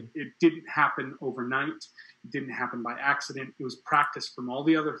 And it didn't happen overnight. It didn't happen by accident. It was practice from all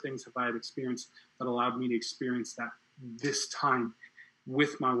the other things that I had experienced that allowed me to experience that this time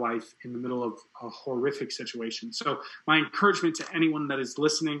with my wife in the middle of a horrific situation. So my encouragement to anyone that is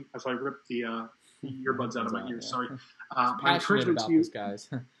listening, as I rip the earbuds out of my ears, sorry. My encouragement to you, this, guys.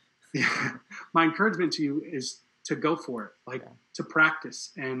 My encouragement to you is to go for it, to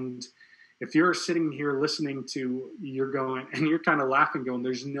practice. And if you're sitting here listening to, you're going, and you're kind of laughing, going,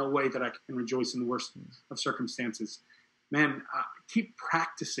 there's no way that I can rejoice in the worst of circumstances. Man, keep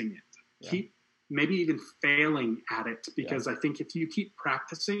practicing it. Keep maybe even failing at it, because I think if you keep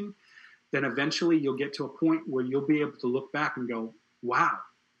practicing, then eventually you'll get to a point where you'll be able to look back and go, wow,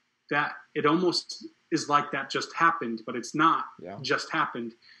 that it almost is like that just happened, but it's not just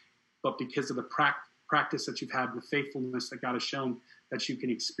happened. But because of the practice that you've had, the faithfulness that God has shown, that you can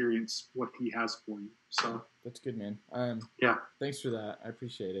experience what he has for you. So that's good, man. Thanks for that. I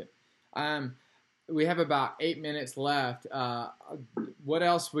appreciate it. We have about 8 minutes left. What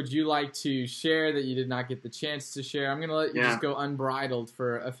else would you like to share that you did not get the chance to share? I'm going to let you just go unbridled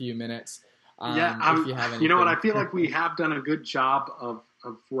for a few minutes. If you have anything. You know what? I feel like we have done a good job of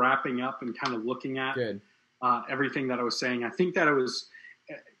wrapping up and kind of looking at everything that I was saying. I think that it was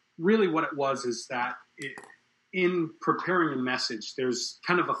really what it was is that in preparing a message, there's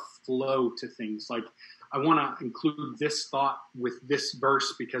kind of a flow to things. Like, I want to include this thought with this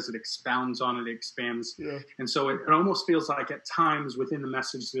verse because it expounds on it, it expands. And so it almost feels like at times within the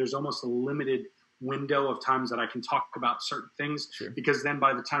message, there's almost a limited window of times that I can talk about certain things, because then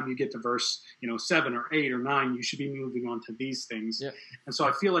by the time you get to verse 7 or 8 or 9, you should be moving on to these things. And so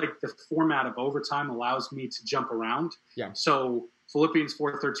I feel like the format of Overtime allows me to jump around. So Philippians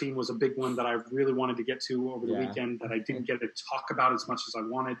 4:13 was a big one that I really wanted to get to over the weekend that I didn't get to talk about as much as I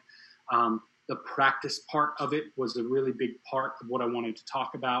wanted. The practice part of it was a really big part of what I wanted to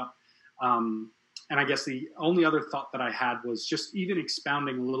talk about. And I guess the only other thought that I had was just even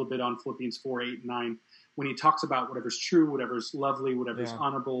expounding a little bit on Philippians 4, 8, 9, when he talks about whatever's true, whatever's lovely, whatever's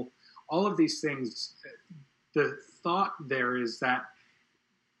honorable, all of these things. The thought there is that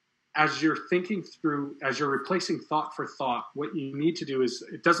as you're thinking through, as you're replacing thought for thought, what you need to do is,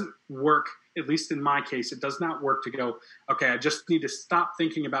 it doesn't work, at least in my case, it does not work to go, okay, I just need to stop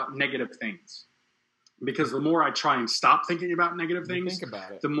thinking about negative things. Because the more I try and stop thinking about negative things,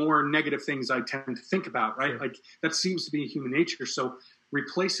 the more negative things I tend to think about, right? Like, that seems to be human nature. So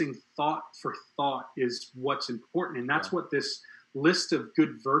replacing thought for thought is what's important. And that's what this list of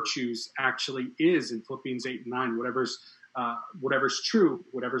good virtues actually is in Philippians 8 and 9. Whatever's true,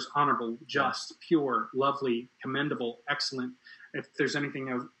 whatever's honorable, just, pure, lovely, commendable, excellent. If there's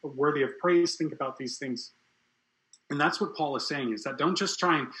anything worthy of praise, think about these things. And that's what Paul is saying, is that don't just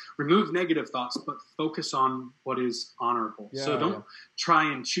try and remove negative thoughts, but focus on what is honorable. So don't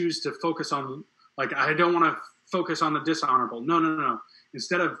try and choose to focus on, like, I don't want to focus on the dishonorable. No.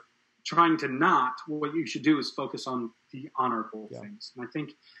 Instead of trying to not, what you should do is focus on the honorable things. And I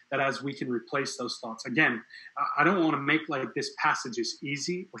think that as we can replace those thoughts, again, I don't want to make like this passage is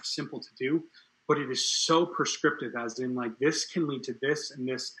easy or simple to do, but it is so prescriptive, as in like this can lead to this and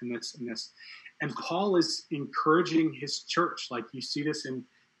this and this and this. And Paul is encouraging his church. Like, you see this in,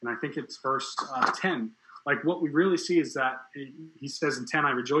 and I think it's verse 10. Like, what we really see is that he says in 10, I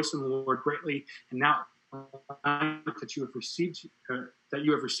rejoice in the Lord greatly, and now that you have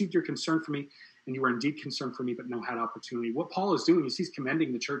received your concern for me, and you are indeed concerned for me, but now had opportunity. What Paul is doing is he's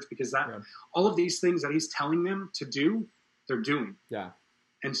commending the church, because all of these things that he's telling them to do, they're doing.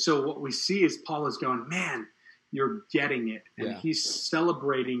 And so what we see is Paul is going, man, you're getting it. And he's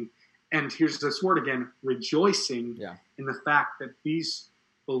celebrating. And here's this word again, rejoicing in the fact that these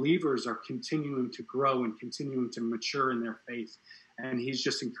believers are continuing to grow and continuing to mature in their faith. And he's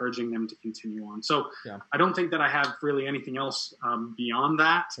just encouraging them to continue on. So I don't think that I have really anything else beyond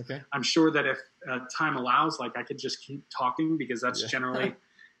that. I'm sure that if time allows, like, I could just keep talking, because that's generally,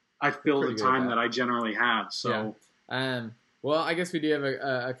 I feel the time that I generally have. So, well, I guess we do have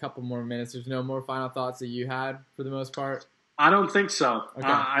a couple more minutes. There's no more final thoughts that you had for the most part? I don't think so. Okay.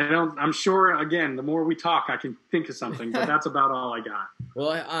 I don't. I'm sure. Again, the more we talk, I can think of something, but that's about all I got.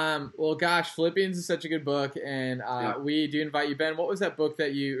 Well, gosh, Philippians is such a good book, and we do invite you, Ben. What was that book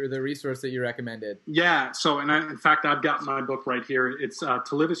or the resource that you recommended? Yeah. So, in fact, I've got my book right here. It's "To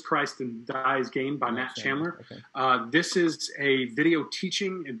Live as Christ and Die as Gain" by Matt Chandler. Okay. This is a video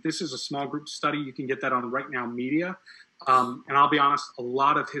teaching, and this is a small group study. You can get that on Right Now Media. And I'll be honest, a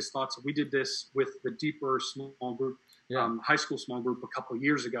lot of his thoughts. We did this with the deeper small group. High school small group a couple of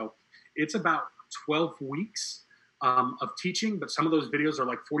years ago. It's about 12 weeks of teaching, but some of those videos are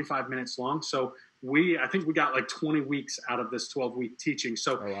like 45 minutes long. So I think we got like 20 weeks out of this 12-week teaching.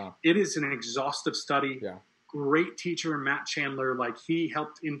 So It is an exhaustive study. Yeah. Great teacher, Matt Chandler. Like, he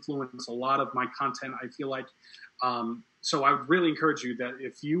helped influence a lot of my content, I feel like. So I would really encourage you that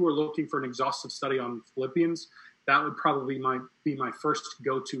if you are looking for an exhaustive study on Philippians, that would probably be my first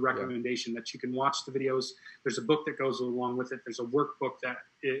go-to recommendation, that you can watch the videos. There's a book that goes along with it. There's a workbook that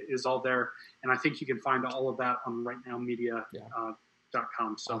is all there. And I think you can find all of that on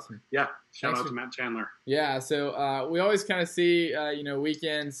rightnowmedia.com. So, awesome. Shout out to Matt Chandler. Yeah, so we always kind of see,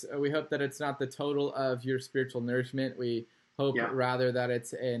 weekends. We hope that it's not the total of your spiritual nourishment. We hope rather that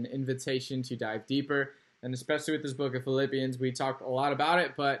it's an invitation to dive deeper. And especially with this book of Philippians, we talked a lot about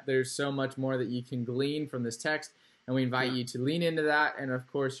it, but there's so much more that you can glean from this text, and we invite you to lean into that. And, of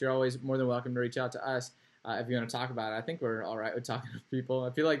course, you're always more than welcome to reach out to us if you want to talk about it. I think we're all right with talking to people.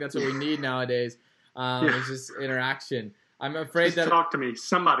 I feel like that's what we need nowadays. It's just interaction. I'm afraid just talk to me,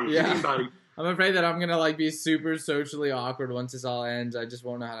 somebody, anybody. I'm afraid that I'm going to be super socially awkward once this all ends. I just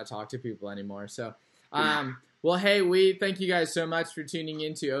won't know how to talk to people anymore. So, well, hey, we thank you guys so much for tuning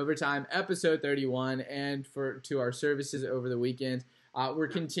in to Overtime, episode 31, and to our services over the weekend. We're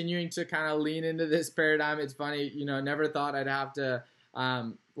continuing to kind of lean into this paradigm. It's funny, never thought I'd have to,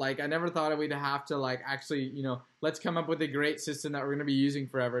 I never thought we'd have to, actually, let's come up with a great system that we're going to be using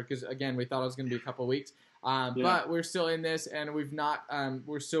forever. Because, again, we thought it was going to be a couple weeks. But we're still in this, and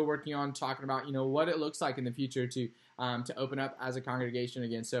we're still working on talking about, what it looks like in the future to open up as a congregation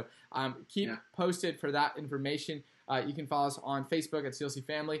again. So keep posted for that information. You can follow us on Facebook at CLC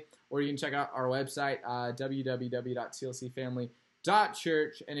Family, or you can check out our website,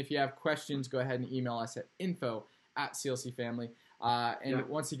 www.clcfamily.church. And if you have questions, go ahead and email us at info@clcfamily.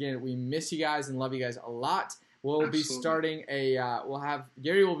 Once again, we miss you guys and love you guys a lot. We'll be starting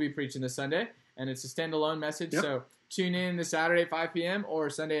Gary will be preaching this Sunday, and it's a standalone message. So tune in this Saturday at 5 p.m.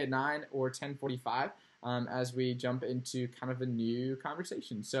 or Sunday at 9 or 10:45. As we jump into kind of a new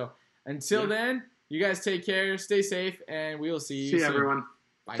conversation. So until then, you guys take care, stay safe, and we will see you soon. See everyone.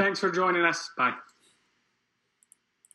 Bye. Thanks for joining us. Bye.